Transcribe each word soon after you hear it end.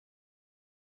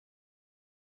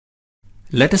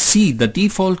Let us see the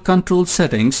default control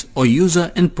settings or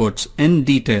user inputs in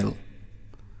detail.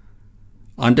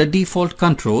 Under default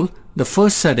control, the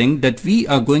first setting that we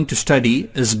are going to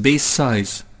study is base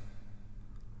size.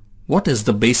 What is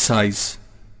the base size?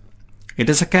 It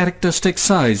is a characteristic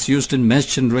size used in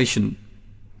mesh generation.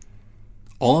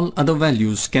 All other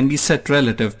values can be set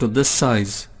relative to this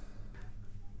size.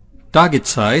 Target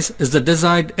size is the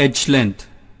desired edge length.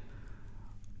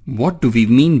 What do we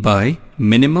mean by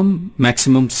minimum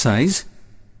maximum size?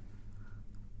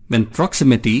 When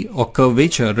proximity or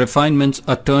curvature refinements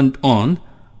are turned on,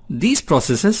 these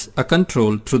processes are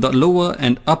controlled through the lower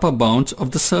and upper bounds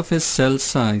of the surface cell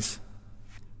size.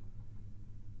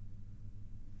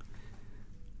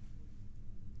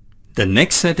 The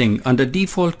next setting under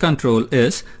default control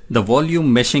is the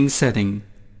volume meshing setting.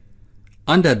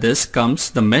 Under this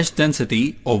comes the mesh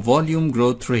density or volume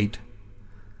growth rate.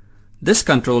 This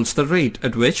controls the rate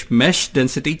at which mesh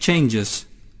density changes.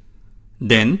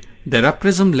 Then there are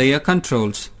prism layer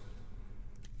controls.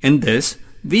 In this,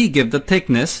 we give the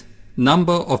thickness,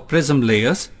 number of prism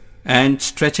layers and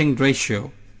stretching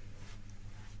ratio.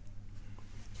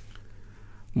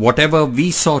 Whatever we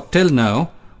saw till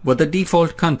now were the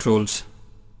default controls.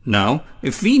 Now,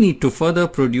 if we need to further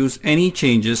produce any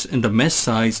changes in the mesh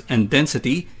size and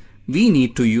density, we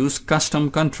need to use custom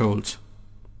controls.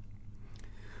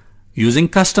 Using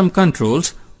custom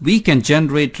controls, we can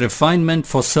generate refinement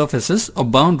for surfaces or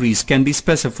boundaries can be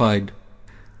specified.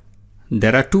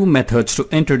 There are two methods to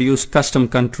introduce custom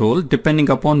control depending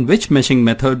upon which meshing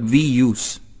method we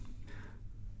use.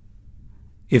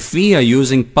 If we are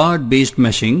using part-based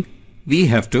meshing, we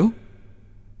have to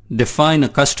define a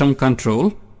custom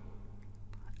control,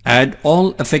 add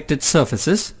all affected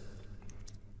surfaces,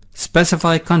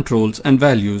 specify controls and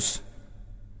values.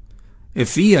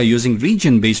 If we are using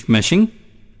region-based meshing,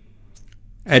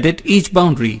 edit each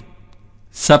boundary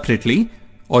separately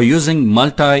or using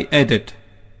multi-edit.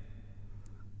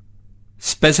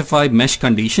 Specify mesh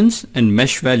conditions and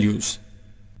mesh values.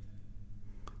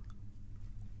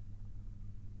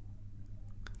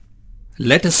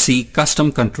 Let us see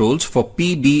custom controls for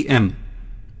PBM.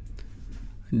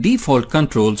 Default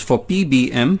controls for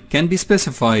PBM can be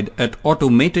specified at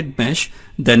automated mesh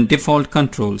than default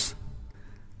controls.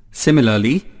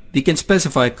 Similarly, we can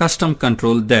specify custom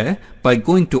control there by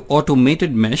going to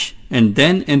automated mesh and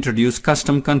then introduce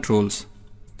custom controls.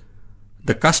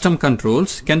 The custom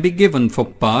controls can be given for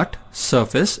part,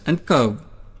 surface and curve.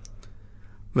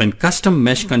 When custom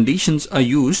mesh conditions are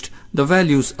used, the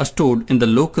values are stored in the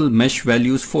local mesh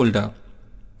values folder.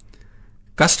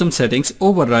 Custom settings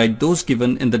override those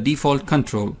given in the default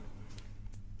control.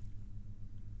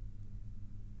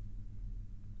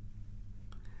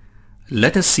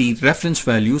 Let us see reference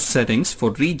values settings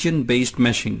for region-based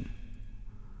meshing.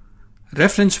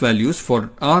 Reference values for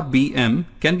RBM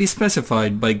can be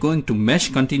specified by going to Mesh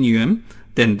Continuum,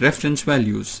 then Reference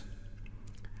Values.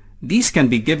 These can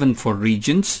be given for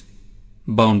regions,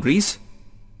 boundaries,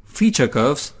 feature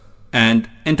curves, and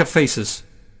interfaces.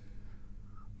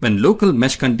 When local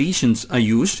mesh conditions are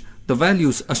used, the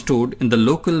values are stored in the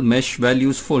local mesh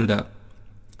values folder.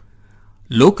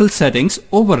 Local settings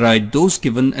override those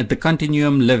given at the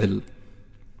continuum level.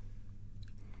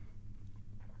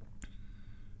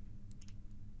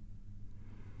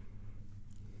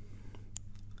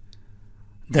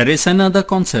 There is another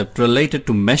concept related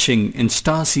to meshing in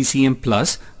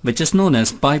StarCCM+, which is known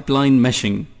as pipeline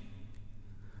meshing.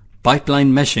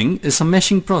 Pipeline meshing is a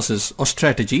meshing process or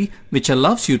strategy which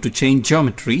allows you to change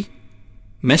geometry,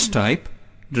 mesh type,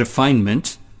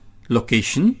 refinement,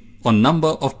 location, or number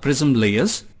of prism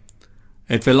layers.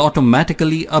 It will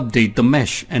automatically update the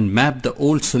mesh and map the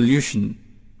old solution.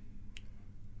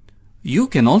 You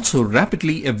can also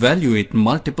rapidly evaluate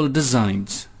multiple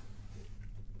designs.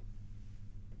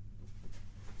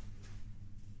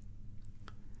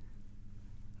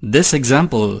 This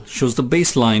example shows the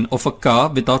baseline of a car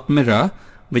without mirror,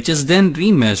 which is then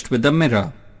remeshed with a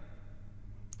mirror.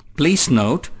 Please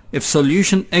note, if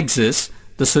solution exists,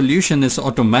 the solution is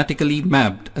automatically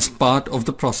mapped as part of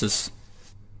the process.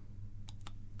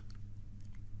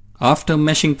 After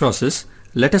meshing process,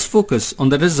 let us focus on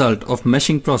the result of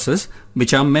meshing process,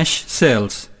 which are mesh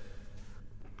cells.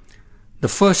 The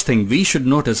first thing we should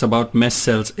notice about mesh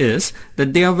cells is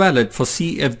that they are valid for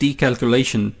CFD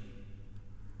calculation.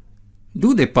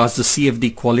 Do they pass the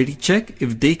CFD quality check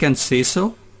if they can say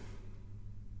so?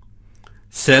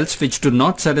 Cells which do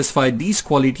not satisfy these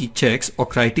quality checks or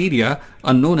criteria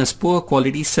are known as poor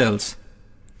quality cells.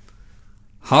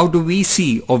 How do we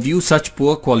see or view such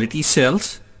poor quality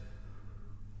cells?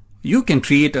 You can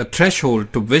create a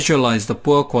threshold to visualize the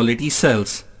poor quality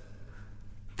cells.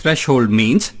 Threshold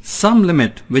means some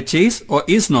limit which is or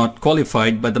is not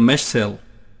qualified by the mesh cell.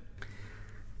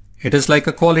 It is like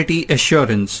a quality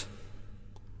assurance.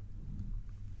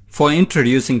 For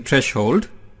introducing threshold,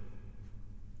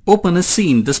 open a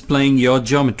scene displaying your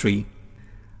geometry.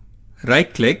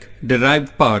 Right-click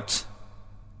Derived Parts,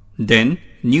 then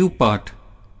New Part,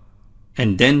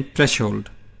 and then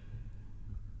Threshold.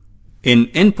 In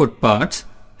Input Parts,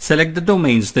 select the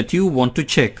domains that you want to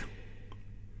check.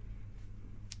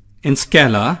 In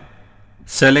Scala,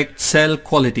 select Cell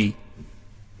Quality.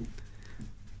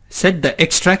 Set the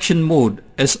extraction mode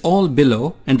as all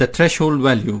below and the threshold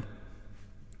value.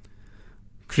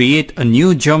 Create a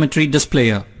new geometry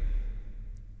displayer.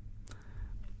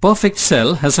 Perfect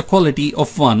cell has a quality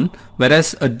of 1,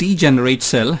 whereas a degenerate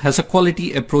cell has a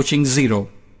quality approaching 0.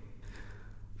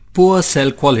 Poor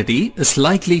cell quality is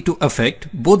likely to affect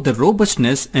both the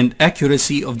robustness and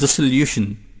accuracy of the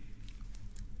solution.